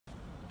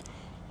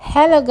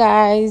Hello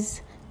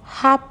guys,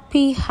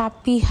 happy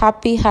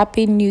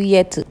new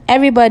year to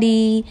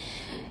everybody.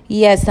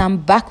 Yes, I'm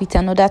back with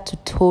another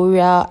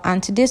tutorial,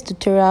 and today's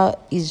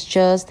tutorial is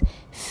just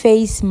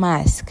face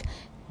mask,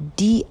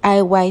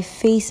 DIY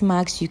face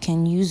masks you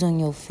can use on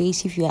your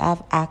face if you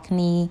have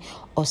acne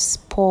or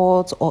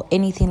spots or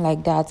anything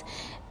like that.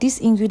 These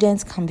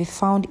ingredients can be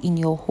found in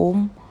your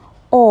home,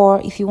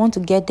 or if you want to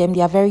get them, they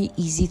are very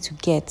easy to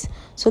get.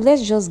 So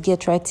let's just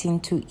get right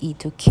into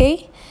it,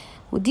 okay?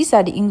 Well, these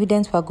are the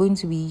ingredients we're going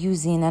to be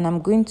using, and I'm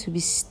going to be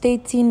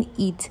stating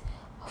it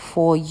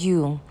for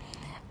you.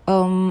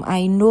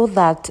 I know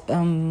that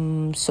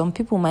some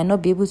people might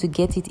not be able to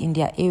get it in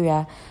their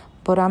area,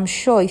 but I'm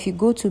sure if you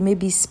go to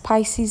maybe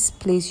spices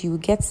place, you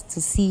get to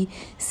see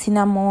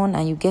cinnamon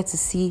and you get to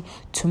see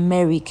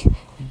turmeric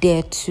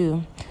there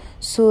too.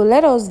 So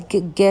let us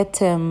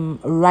get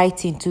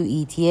right into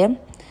it. Yeah,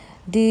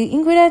 the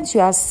ingredients you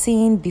are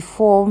seeing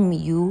before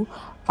you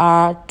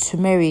are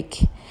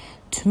turmeric.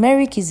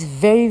 Turmeric is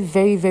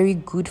very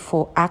good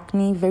for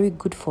acne, very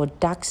good for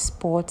dark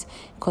spots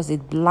because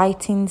it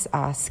lightens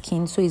our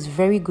skin. So it's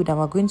very good, and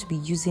we're going to be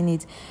using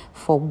it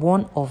for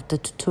one of the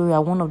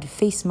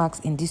face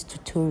masks in this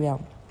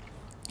tutorial.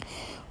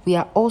 We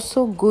are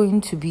also going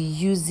to be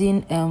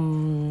using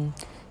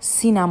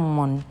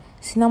cinnamon.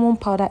 Cinnamon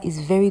powder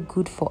is very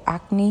good for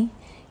acne.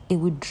 It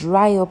will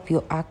dry up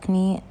your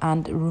acne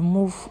and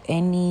remove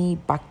any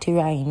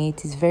bacteria in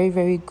it. It's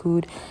very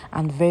good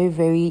and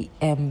very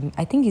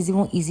I think it's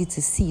even easy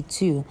to see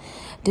too.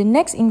 The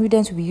next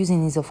ingredient we'll be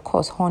using is, of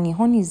course, honey.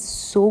 Honey is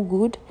so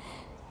good,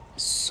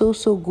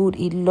 so good.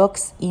 It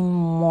locks in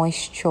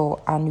moisture,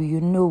 and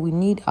we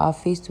need our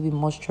face to be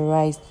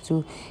moisturized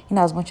too, in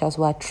as much as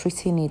we are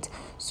treating it.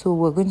 So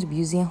we're going to be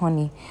using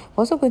honey.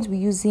 We're also going to be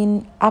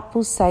using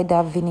apple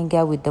cider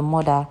vinegar with the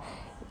mother.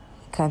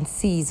 Can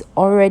see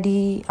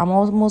I'm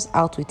almost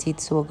out with it,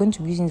 so we're going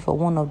to be using it for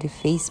one of the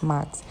face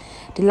masks.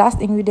 The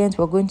last ingredient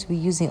we're going to be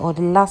using, or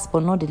the last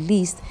but not the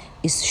least,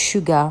 is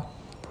sugar.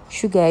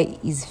 Sugar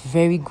is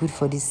very good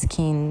for the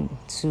skin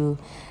too.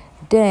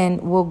 Then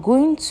we're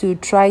going to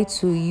try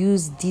to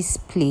use this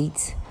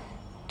plate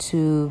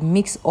to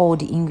mix all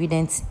the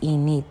ingredients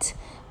in it.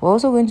 We're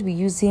also going to be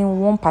using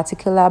one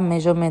particular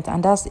measurement,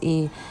 and that's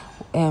a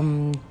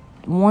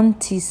 1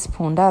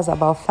 teaspoon. That's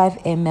about 5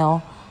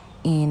 ml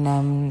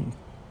in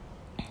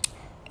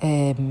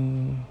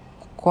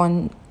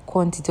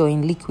quantity or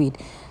in liquid.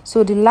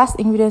 So the last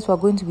ingredient we're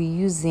going to be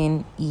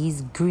using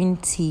is green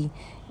tea.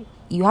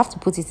 You have to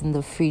put it in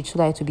the fridge so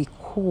that it will be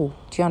cool.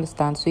 Do you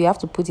understand? So you have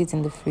to put it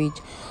in the fridge.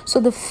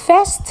 So the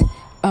first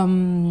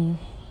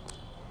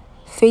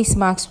face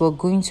mask we're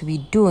going to be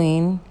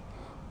doing,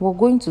 we're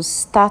going to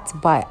start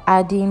by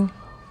adding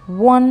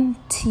 1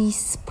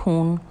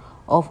 teaspoon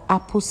of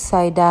apple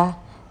cider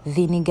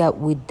vinegar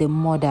with the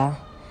mother.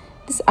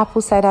 This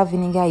apple cider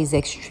vinegar is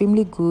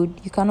extremely good.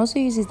 You can also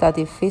use it as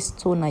a face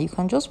toner. You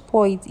can just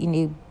pour it in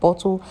a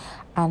bottle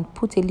and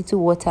put a little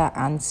water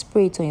and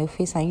spray it on your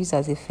face and use it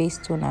as a face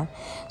toner.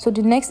 So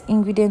the next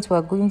ingredient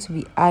we're going to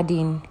be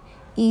adding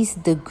is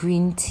the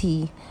green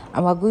tea,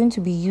 and we're going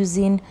to be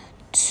using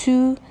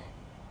 2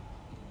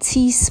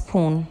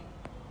 teaspoons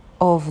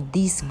of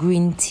this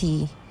green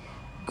tea.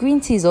 Green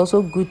tea is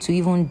also good to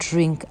even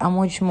drink, and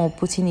much more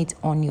putting it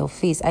on your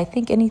face. I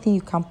think anything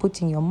you can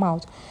put in your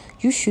mouth,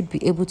 you should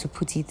be able to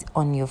put it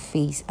on your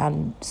face.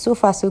 And so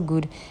far so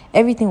good.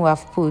 Everything we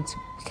have put,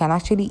 you can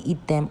actually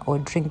eat them or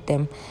drink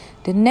them.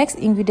 The next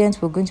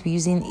ingredient we're going to be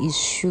using is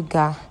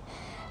sugar.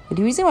 But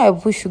the reason why I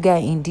put sugar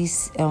in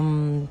this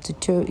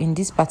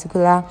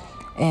particular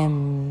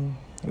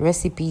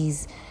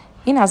recipes,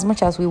 in as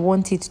much as we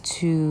want it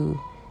to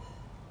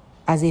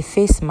as a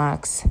face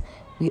mask,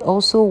 we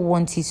also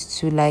want it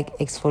to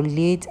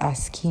exfoliate our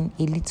skin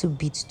a little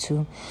bit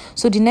too.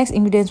 So the next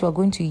ingredients we're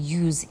going to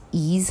use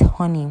is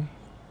honey.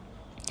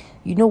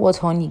 You know what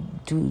honey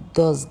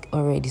does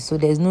already, so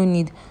there's no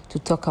need to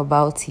talk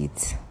about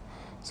it.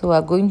 So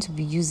we're going to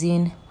be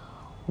using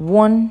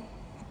 1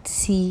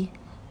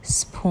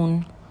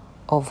 teaspoon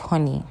of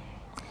honey.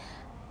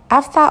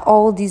 After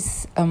all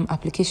this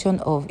application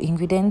of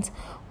ingredients,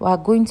 we are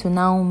going to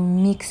now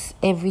mix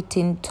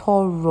everything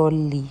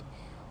thoroughly.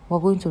 We're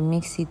going to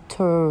mix it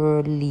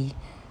thoroughly.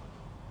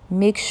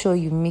 Make sure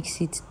you mix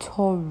it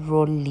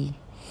thoroughly.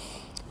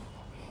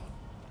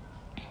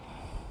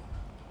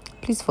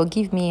 Please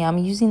forgive me. I'm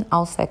using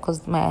outside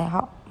because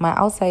my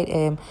outside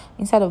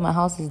inside of my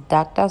house is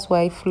dark. That's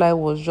why Fly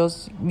was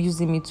just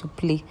using me to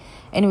play.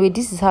 Anyway,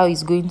 this is how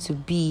it's going to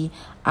be.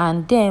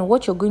 And then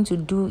what you're going to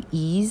do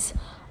is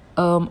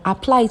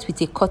apply it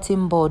with a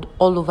cotton bud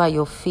all over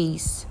your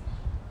face.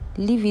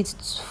 Leave it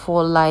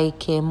for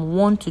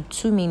 1 to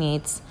 2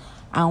 minutes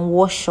and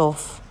wash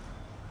off.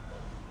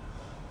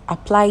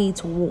 Apply it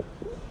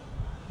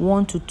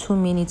 1 to 2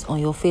 minutes on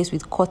your face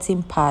with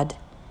cotton pad,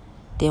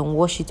 then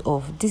wash it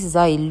off. This is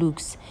how it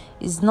looks.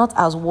 It's not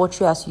as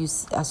watery as you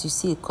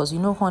see it, because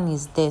honey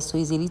is there, so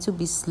it's a little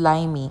bit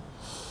slimy.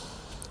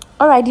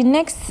 All right, the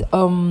next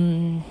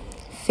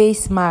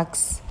face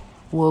mask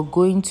we're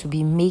going to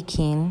be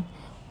making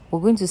We're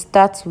going to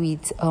start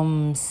with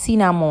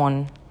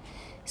cinnamon.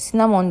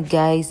 Cinnamon,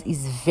 guys,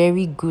 is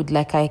very good,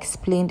 like I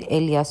explained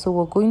earlier. So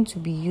we're going to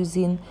be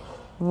using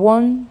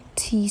 1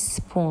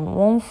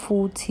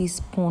 full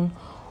teaspoon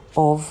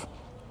of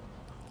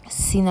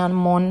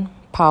cinnamon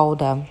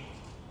powder.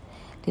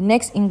 The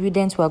next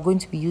ingredient we are going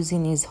to be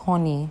using is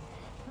honey,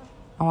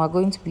 and we're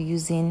going to be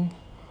using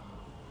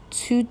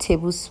 2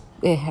 teaspoons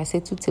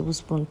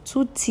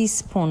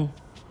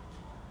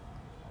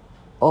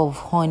of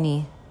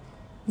honey.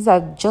 These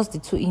are just the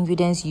 2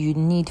 ingredients you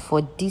need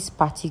for this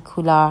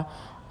particular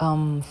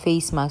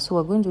face mask. So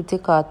we're going to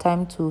take our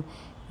time to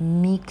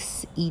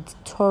mix it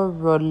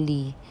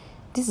thoroughly.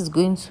 This is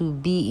going to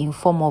be in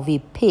form of a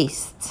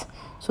paste,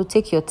 so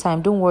take your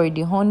time. Don't worry,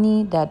 the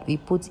honey that we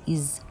put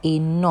is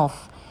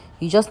enough.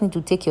 You just need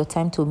to take your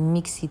time to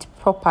mix it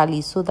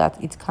properly so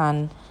that it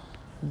can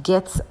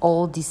get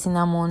all the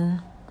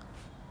cinnamon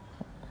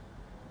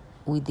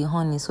with the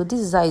honey. So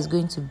this is how it's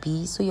going to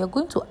be. So you're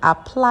going to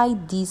apply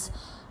this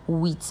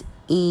with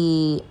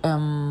a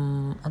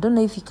I don't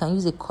know if you can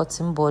use a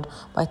cotton bud,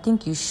 but I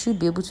think you should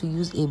be able to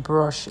use a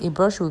brush. A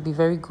brush will be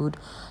very good.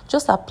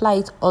 Just apply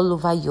it all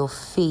over your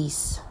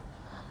face.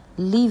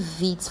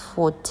 Leave it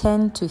for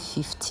 10 to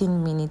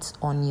 15 minutes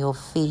on your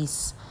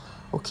face.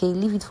 Okay,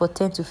 leave it for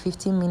 10 to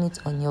 15 minutes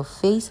on your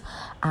face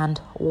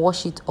and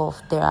wash it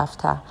off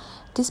thereafter.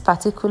 This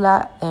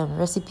particular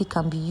recipe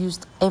can be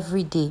used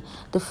every day.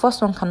 The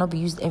first one cannot be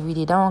used every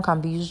day. That one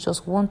can be used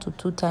just 1 to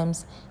 2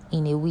 times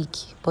in a week,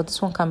 but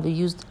this one can be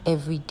used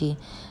every day.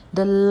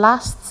 The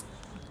last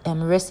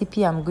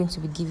recipe I'm going to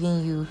be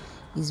giving you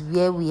is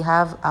where we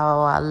have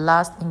our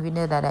last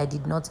ingredient that I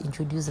did not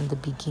introduce in the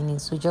beginning,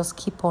 so just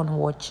keep on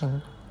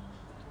watching.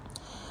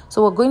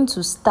 So we're going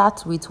to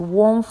start with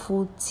 1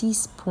 full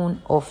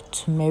teaspoon of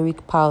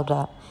turmeric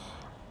powder.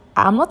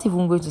 I'm not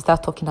even going to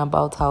start talking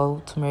about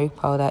how turmeric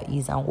powder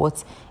is and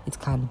what it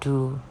can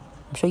do.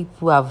 I'm sure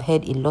people have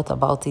heard a lot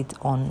about it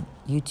on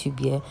YouTube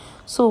here.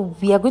 So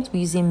we are going to be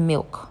using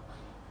milk,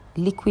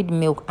 liquid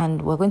milk,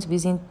 and we're going to be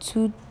using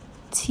 2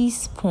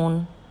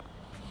 teaspoons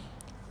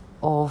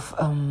of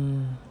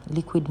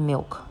liquid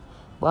milk.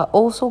 We're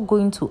also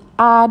going to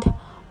add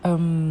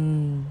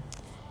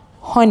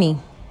honey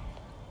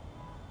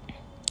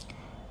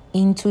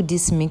into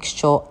this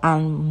mixture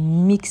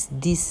and mix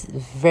this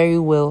very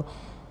well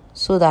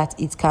so that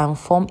it can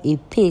form a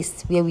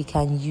paste where we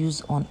can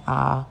use on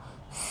our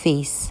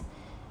face.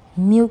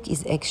 Milk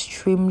is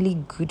extremely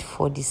good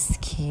for the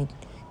skin.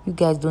 You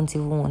guys don't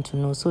even want to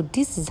know. So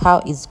this is how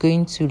it's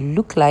going to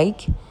look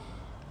like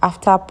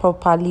after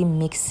properly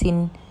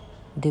mixing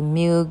the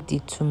milk, the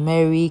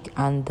turmeric,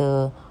 and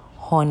the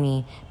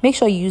honey. Make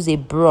sure you use a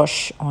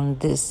brush on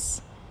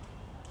this.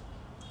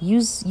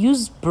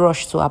 Use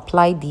brush to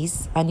apply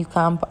this, and you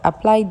can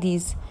apply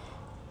this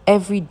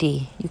every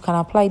day. You can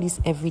apply this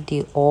every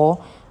day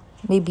or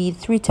maybe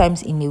 3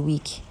 times in a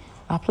week.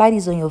 Apply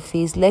this on your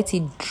face. Let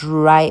it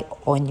dry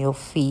on your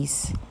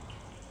face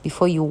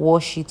before you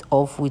wash it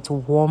off with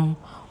warm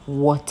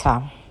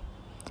water.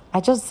 I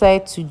just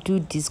decided to do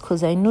this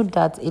because I know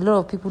that a lot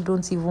of people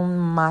don't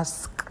even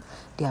mask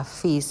their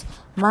face.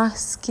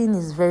 Masking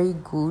is very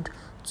good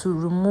to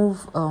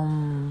remove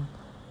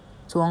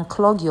to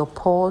unclog your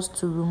pores,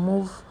 to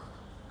remove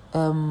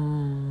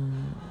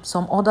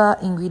some other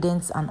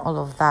ingredients and all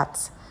of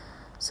that.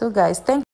 So guys, thank you.